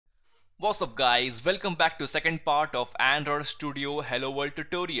What's up guys, welcome back to second part of Android Studio Hello World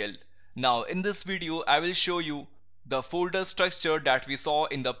tutorial. Now in this video I will show you the folder structure that we saw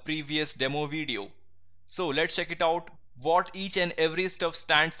in the previous demo video. So let's check it out what each and every stuff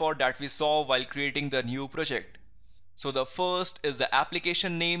stand for that we saw while creating the new project. So the first is the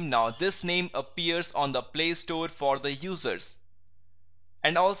application name. Now this name appears on the Play Store for the users.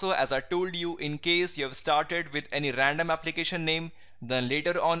 And also, as I told you, in case you have started with any random application name, then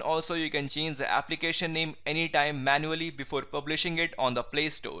later on also you can change the application name anytime manually before publishing it on the Play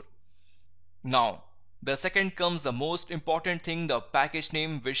Store. Now the second comes the most important thing, the package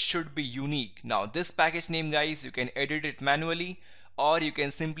name, which should be unique. Now this package name guys, you can edit it manually or you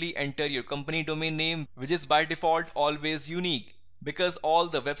can simply enter your company domain name, which is by default always unique because all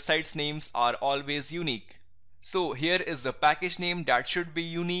the websites names are always unique. So here is the package name that should be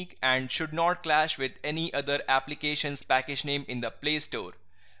unique and should not clash with any other application's package name in the Play Store,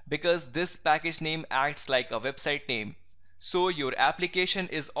 because this package name acts like a website name. So your application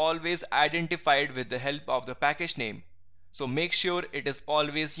is always identified with the help of the package name. So make sure it is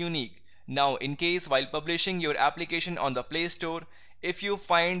always unique. Now in case while publishing your application on the Play Store, if you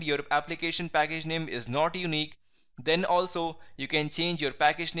find your application package name is not unique, then also you can change your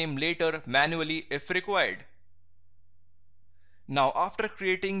package name later manually if required. Now after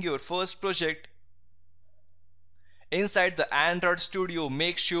creating your first project, inside the Android Studio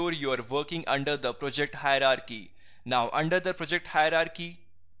make sure you are working under the project hierarchy. Now under the project hierarchy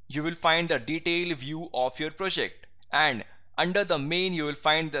you will find the detail view of your project, and under the main you will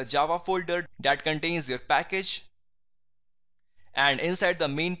find the Java folder that contains your package, and inside the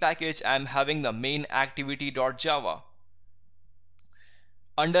main package I am having the main activity.java.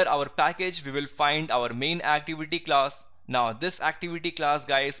 Under our package we will find our main activity class. Now this activity class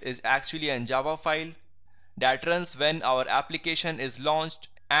guys is actually a Java file that runs when our application is launched,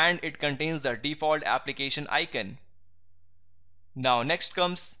 and it contains the default application icon. Now next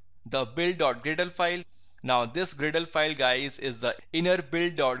comes the build.gradle file. Now this Gradle file guys is the inner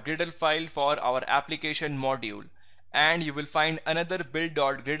build.gradle file for our application module, and you will find another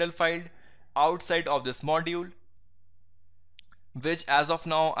build.gradle file outside of this module, which as of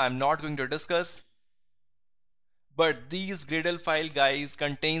now I am not going to discuss. But these Gradle file guys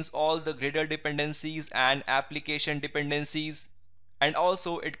contains all the Gradle dependencies and application dependencies, and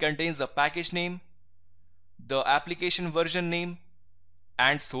also it contains the package name, the application version name,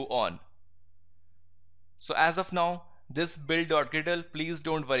 and so on. So as of now this build.gradle, please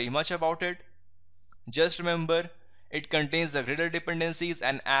don't worry much about it. Just remember it contains the Gradle dependencies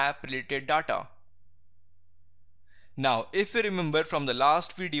and app related data. Now if you remember from the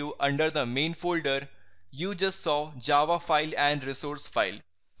last video, under the main folder you just saw Java file and resource file.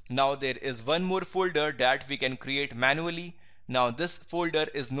 Now there is one more folder that we can create manually. Now this folder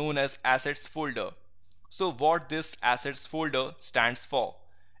is known as assets folder. So what this assets folder stands for?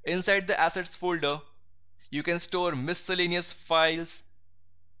 Inside the assets folder you can store miscellaneous files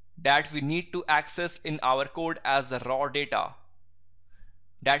that we need to access in our code as the raw data.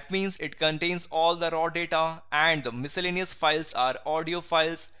 That means it contains all the raw data, and the miscellaneous files are audio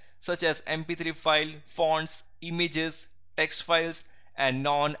files such as MP3 file, fonts, images, text files, and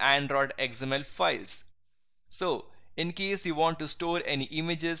non-Android XML files. So in case you want to store any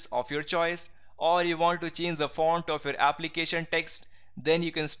images of your choice, or you want to change the font of your application text, then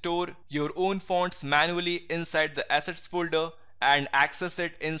you can store your own fonts manually inside the assets folder and access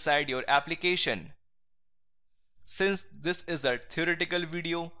it inside your application. Since this is a theoretical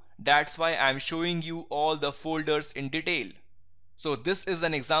video, that's why I am showing you all the folders in detail. So this is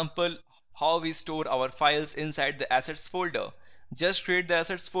an example how we store our files inside the assets folder. Just create the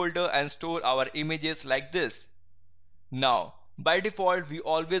assets folder and store our images like this. Now by default we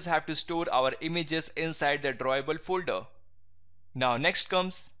always have to store our images inside the drawable folder. Now next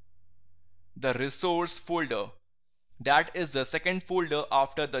comes the resource folder. That is the second folder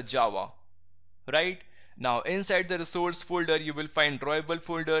after the Java, right? Now inside the resource folder you will find drawable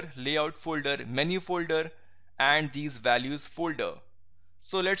folder, layout folder, menu folder, and these values folder.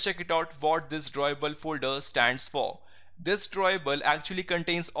 So let's check it out what this drawable folder stands for. This drawable actually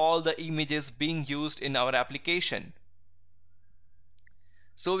contains all the images being used in our application.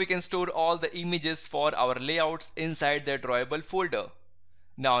 So we can store all the images for our layouts inside the drawable folder.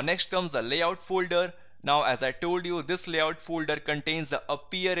 Now next comes the layout folder. Now as I told you, this layout folder contains the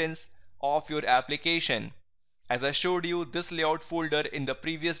appearance of your application. As I showed you, this layout folder in the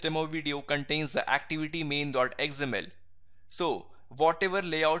previous demo video contains the activity main.xml. So whatever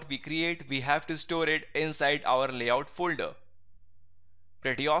layout we create, we have to store it inside our layout folder.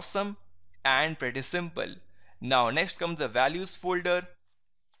 Pretty awesome and pretty simple. Now next comes the values folder.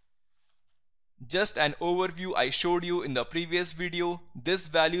 Just an overview I showed you in the previous video. This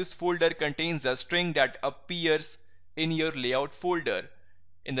values folder contains a string that appears in your layout folder.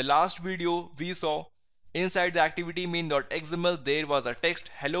 In the last video we saw inside the activity main.xml there was a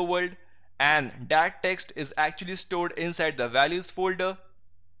text hello world, and that text is actually stored inside the values folder,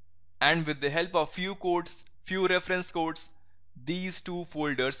 and with the help of few reference codes, these two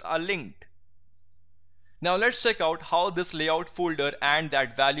folders are linked. Now let's check out how this layout folder and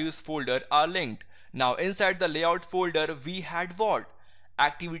that values folder are linked. Now inside the layout folder we had what?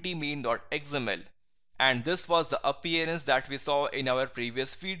 Activity main.xml, and this was the appearance that we saw in our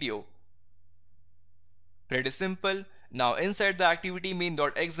previous video. Pretty simple. Now inside the activity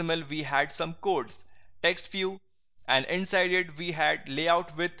main.xml we had some codes, text view, and inside it we had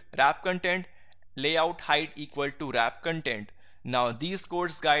layout width wrap content, layout height equal to wrap content. Now these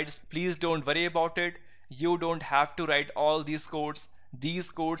codes guys, please don't worry about it. You don't have to write all these codes. These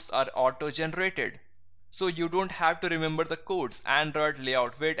codes are auto generated. So you don't have to remember the codes Android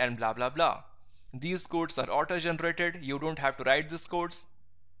layout width and blah blah blah. These codes are auto generated. You don't have to write these codes.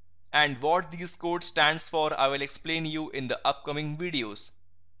 And what these codes stands for I will explain you in the upcoming videos.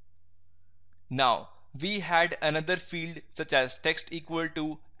 Now we had another field such as text equal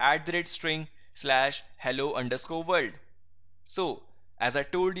to @string / hello_world. So as I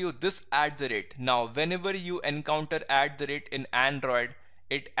told you, this @, now whenever you encounter @ in Android,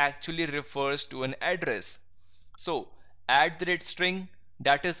 it actually refers to an address. So @string,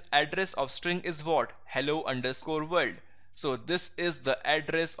 that is address of string is what? hello_world. So this is the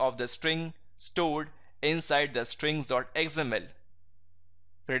address of the string stored inside the strings.xml.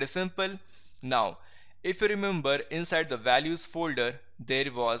 Pretty simple. Now if you remember, inside the values folder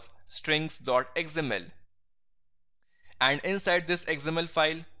there was strings.xml, and inside this XML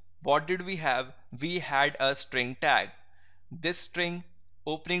file what did we have? We had a string tag, this string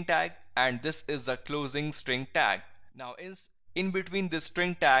opening tag, and this is the closing string tag. Now in between the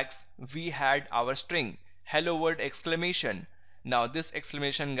string tags we had our string hello world exclamation. Now this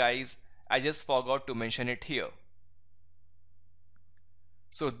exclamation guys, I just forgot to mention it here.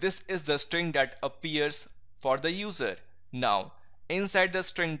 So this is the string that appears for the user. Now inside the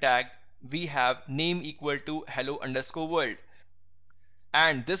string tag we have name equal to hello_world,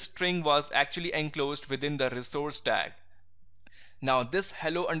 and this string was actually enclosed within the resource tag. Now this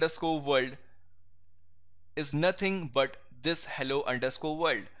hello_world is nothing but this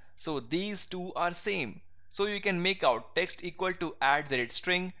hello_world. So these two are same. So you can make out text equal to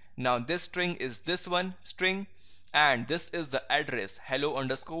 @string. Now this string is this one string, and this is the address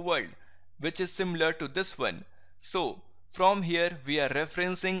hello_world, which is similar to this one. So from here we are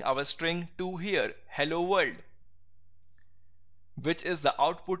referencing our string to here hello world, which is the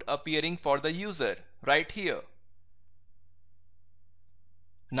output appearing for the user right here.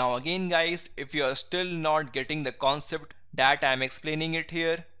 Now again guys, if you are still not getting the concept that I am explaining it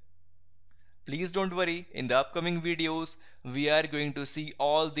here, please don't worry, in the upcoming videos we are going to see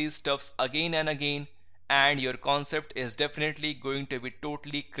all these stuffs again and again, and your concept is definitely going to be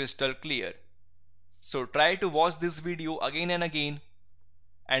totally crystal clear. So try to watch this video again and again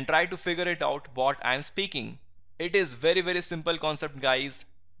and try to figure it out what I am speaking. It is very simple concept guys,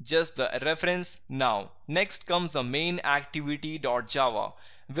 just the reference. Now next comes the main activity.java,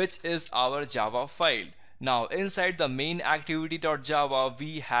 which is our Java file. Now inside the main activity.java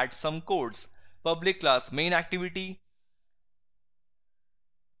we had some codes. Public class main activity.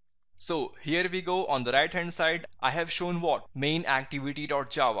 So here we go, on the right hand side I have shown what? Main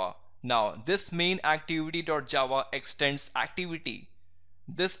activity.java. Now this main activity.java extends activity.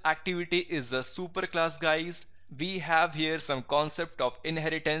 This activity is a superclass guys. We have here some concept of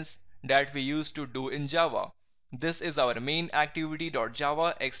inheritance that we used to do in Java. This is our main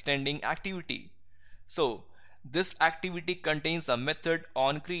activity.java extending activity. So this activity contains a method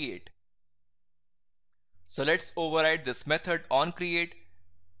onCreate. So let's override this method onCreate,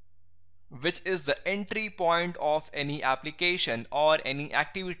 which is the entry point of any application or any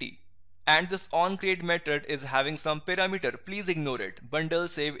activity. And this onCreate method is having some parameter, please ignore it, bundle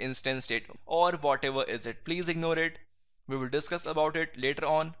save instance state or whatever is it, please ignore it. We will discuss about it later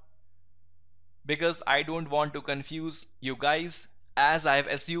on, because I don't want to confuse you guys, as I have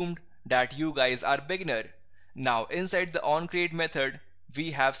assumed that you guys are beginner. Now inside the onCreate method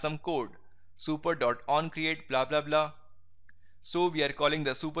we have some code, super.onCreate blah blah blah. So we are calling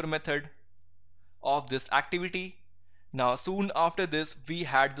the super method of this activity. Now soon after this we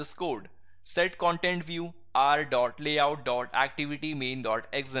had this code, set content view r.layout.activity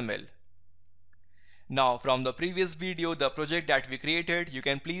main.xml. Now from the previous video, the project that we created, you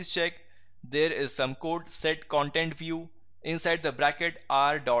can please check, there is some code set content view inside the bracket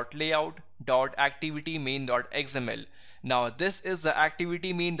r.layout dot activity main dot xml. Now this is the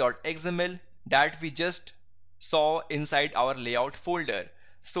activity main dot xml that we just saw inside our layout folder.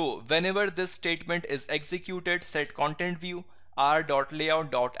 So whenever this statement is executed, set content view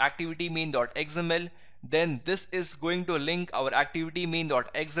r.layout.activity main.xml, then this is going to link our activity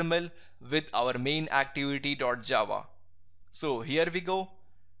main.xml with our main activity.java. So here we go.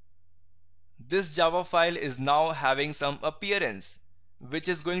 This Java file is now having some appearance, which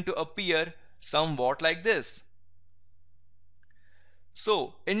is going to appear somewhat like this.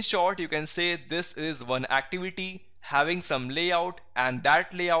 So in short, you can say this is one activity having some layout, and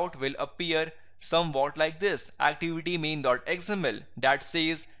that layout will appear somewhat like this, activity main.xml, that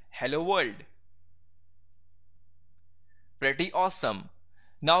says hello world. Pretty awesome.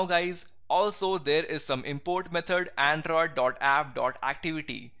 Now guys, also there is some import method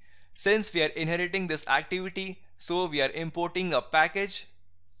android.app.activity. Since we are inheriting this activity, so we are importing a package.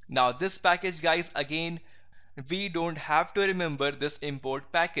 Now this package guys, again, we don't have to remember this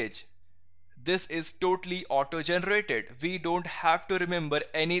import package. This is totally auto-generated. We don't have to remember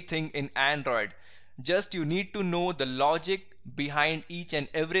anything in Android. Just you need to know the logic behind each and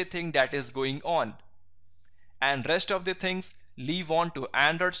everything that is going on. And rest of the things leave on to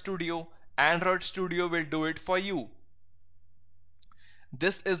Android Studio. Android Studio will do it for you.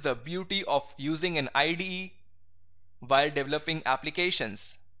 This is the beauty of using an IDE while developing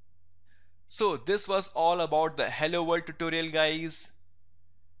applications. So this was all about the Hello World tutorial guys.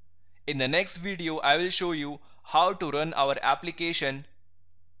 In the next video, I will show you how to run our application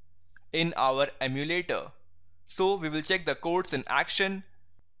in our emulator. So we will check the codes in action.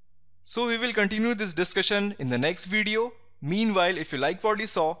 So we will continue this discussion in the next video. Meanwhile, if you like what you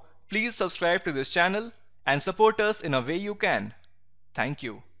saw, please subscribe to this channel and support us in a way you can. Thank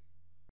you.